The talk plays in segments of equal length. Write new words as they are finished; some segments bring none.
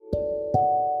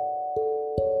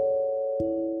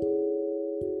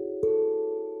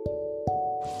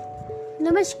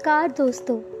नमस्कार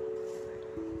दोस्तों।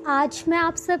 आज मैं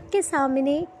आप सबके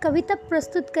सामने कविता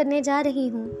प्रस्तुत करने जा रही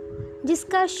हूँ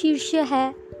जिसका शीर्ष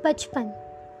है बचपन।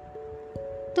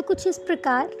 तो कुछ इस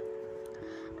प्रकार।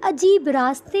 अजीब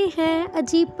रास्ते हैं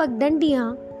अजीब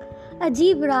पगडंडियाँ,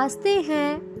 अजीब रास्ते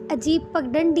हैं अजीब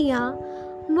पगडंडियाँ,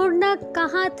 मुड़ना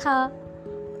कहाँ था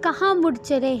कहाँ मुड़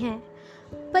चले हैं।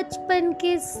 बचपन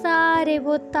के सारे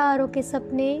वो तारों के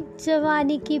सपने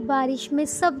जवानी की बारिश में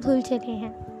सब धुल चले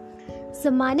हैं।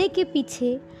 ज़माने के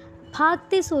पीछे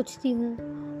भागते सोचती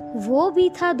हूँ, वो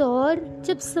भी था दौर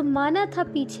जब ज़माना था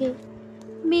पीछे।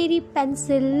 मेरी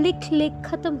पेंसिल लिख लिख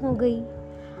ख़त्म हो गई,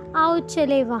 आओ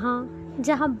चले वहाँ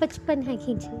जहाँ बचपन है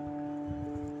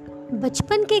खींचे।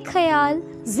 बचपन के ख्याल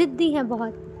ज़िद्दी हैं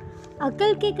बहुत,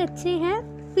 अकल के कच्चे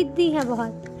हैं पिद्दी हैं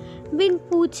बहुत। बिन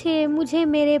पूछे मुझे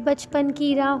मेरे बचपन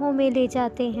की राहों में ले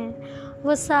जाते हैं,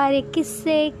 वो सारे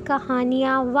किस्से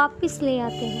कहानियाँ वापस ले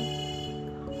आते हैं।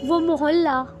 वो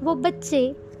मोहल्ला, वो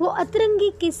बच्चे, वो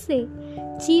अतरंगी किस्से,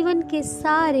 जीवन के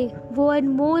सारे वो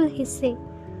अनमोल हिस्से।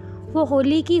 वो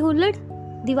होली की हुल्लड़,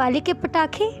 दिवाली के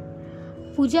पटाखे,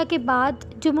 पूजा के बाद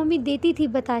जो मम्मी देती थी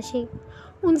बताशे,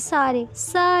 उन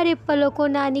सारे पलों को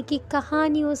नानी की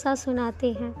कहानियों सा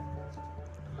सुनाते हैं।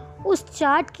 उस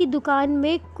चाट की दुकान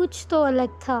में कुछ तो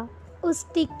अलग था,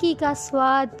 उस टिक्की का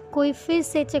स्वाद कोई फिर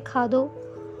से चखा दो।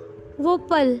 वो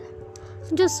पल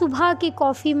जो सुबह की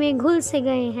कॉफ़ी में घुल से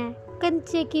गए हैं,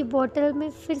 कंचे की बोतल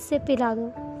में फिर से पिला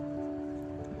दो।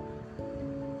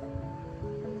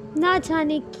 ना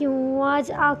जाने क्यों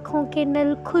आज आँखों के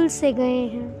नल खुल से गए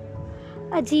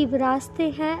हैं। अजीब रास्ते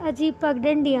हैं अजीब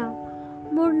पगडंडियाँ,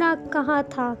 मुड़ना कहाँ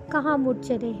था कहाँ मुड़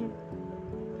चले हैं।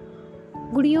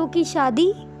 गुड़ियों की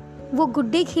शादी, वो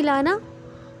गुड्डे खिलाना,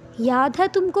 याद है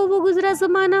तुमको वो गुजरा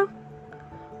ज़माना।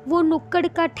 वो नुक्कड़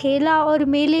का ठेला और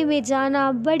मेले में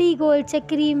जाना, बड़ी गोल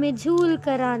चक्री में झूल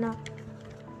कर आना।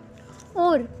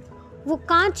 और वो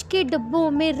कांच के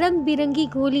डब्बों में रंग बिरंगी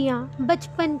गोलियाँ,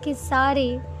 बचपन के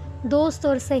सारे दोस्त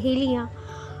और सहेलियाँ।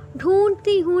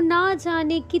 ढूंढती हूँ ना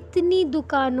जाने कितनी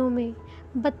दुकानों में,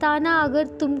 बताना अगर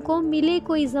तुमको मिले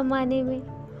कोई ज़माने में।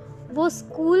 वो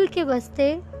स्कूल के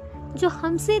बस्ते जो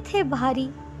हमसे थे भारी,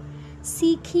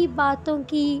 सीखी बातों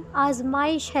की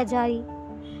आजमाइश है जारी।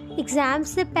 एग्ज़ाम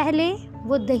से पहले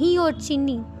वो दही और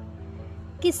चीनी,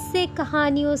 किस्से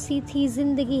कहानियों सी थी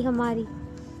ज़िंदगी हमारी।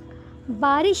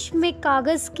 बारिश में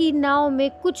कागज़ की नाव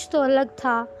में कुछ तो अलग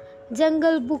था,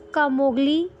 जंगल बुक का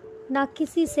मोगली ना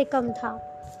किसी से कम था।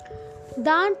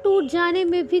 दांत टूट जाने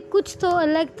में भी कुछ तो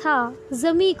अलग था,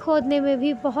 ज़मीं खोदने में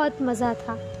भी बहुत मज़ा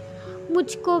था।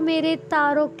 मुझको मेरे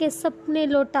तारों के सपने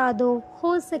लौटा दो,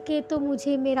 हो सके तो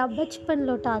मुझे मेरा बचपन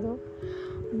लौटा दो।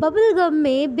 बबल गम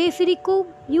में बेफिक्री को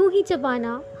यूं ही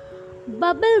चबाना,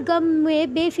 बबल गम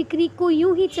में बेफिक्री को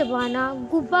यूं ही चबाना,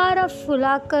 गुब्बारा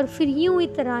फुलाकर फिर यूं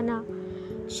इतराना।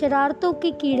 शरारतों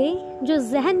के कीड़े जो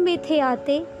जहन में थे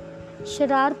आते,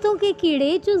 शरारतों के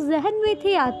कीड़े जो जहन में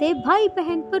थे आते, भाई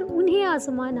बहन पर उन्हें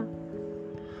आजमाना।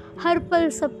 हर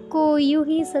पल सबको यूं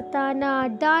ही सताना,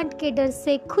 डांट के डर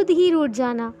से खुद ही रूठ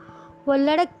जाना। वो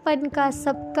लड़कपन का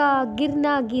सबका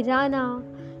गिरना गिराना,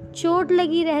 चोट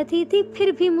लगी रहती थी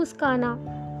फिर भी मुस्काना।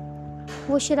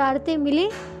 वो शरारतें मिले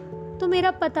तो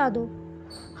मेरा पता दो,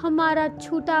 हमारा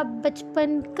छूटा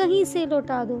बचपन कहीं से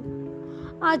लौटा दो।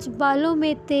 आज बालों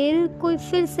में तेल कोई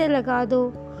फिर से लगा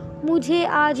दो, मुझे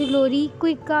आज लोरी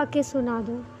कोई गा के सुना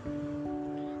दो।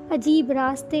 अजीब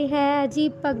रास्ते हैं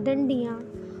अजीब पगडंडियाँ,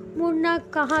 मुड़ना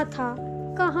कहाँ था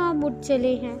कहाँ मुड़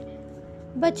चले हैं।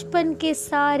 बचपन के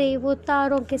सारे वो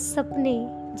तारों के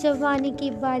सपने जवानी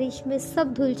की बारिश में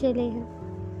सब धुल चले हैं।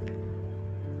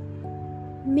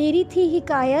 मेरी थी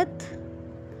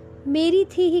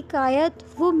हिकायत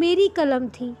वो मेरी कलम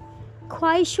थी,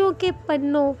 ख्वाहिशों के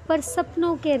पन्नों पर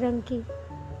सपनों के रंग की।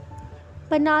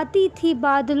 बनाती थी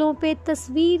बादलों पे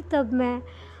तस्वीर तब मैं,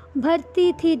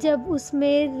 भरती थी जब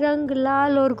उसमें रंग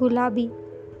लाल और गुलाबी।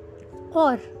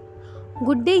 और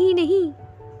गुड्डे ही नहीं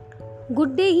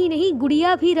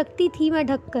गुड़िया भी रखती थी मैं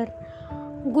ढककर,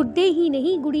 गुड्डे ही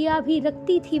नहीं गुड़िया भी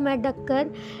रखती थी मैं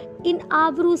ढककर। इन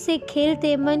आबरू से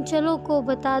खेलते मनचलों को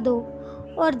बता दो,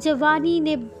 और जवानी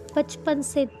ने बचपन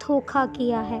से धोखा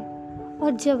किया है,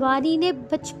 और जवानी ने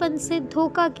बचपन से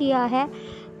धोखा किया है,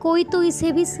 कोई तो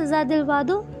इसे भी सज़ा दिलवा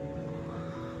दो।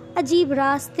 अजीब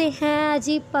रास्ते हैं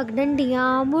अजीब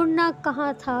पगडंडियाँ, मुड़ना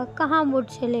कहाँ था कहाँ मुड़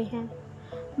चले हैं।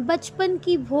 बचपन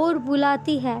की भोर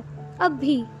बुलाती है अब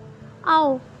भी,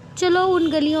 आओ चलो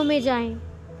उन गलियों में जाएं।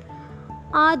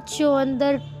 आज जो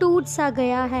अंदर टूट सा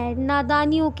गया है,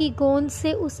 नादानियों की गोंद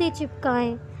से उसे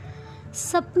चिपकाएं।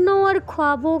 सपनों और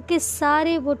ख्वाबों के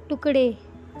सारे वो टुकड़े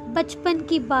बचपन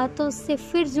की बातों से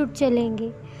फिर जुड़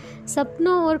चलेंगे।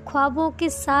 सपनों और ख्वाबों के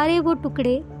सारे वो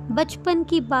टुकड़े बचपन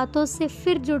की बातों से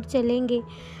फिर जुड़ चलेंगे।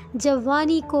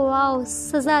 जवानी को आओ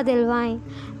सजा दिलवाएं,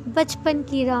 बचपन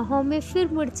की राहों में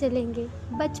फिर मुड़ चलेंगे,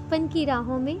 बचपन की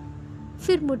राहों में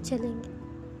फिर मुड़ चलेंगे।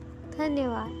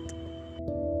 धन्यवाद।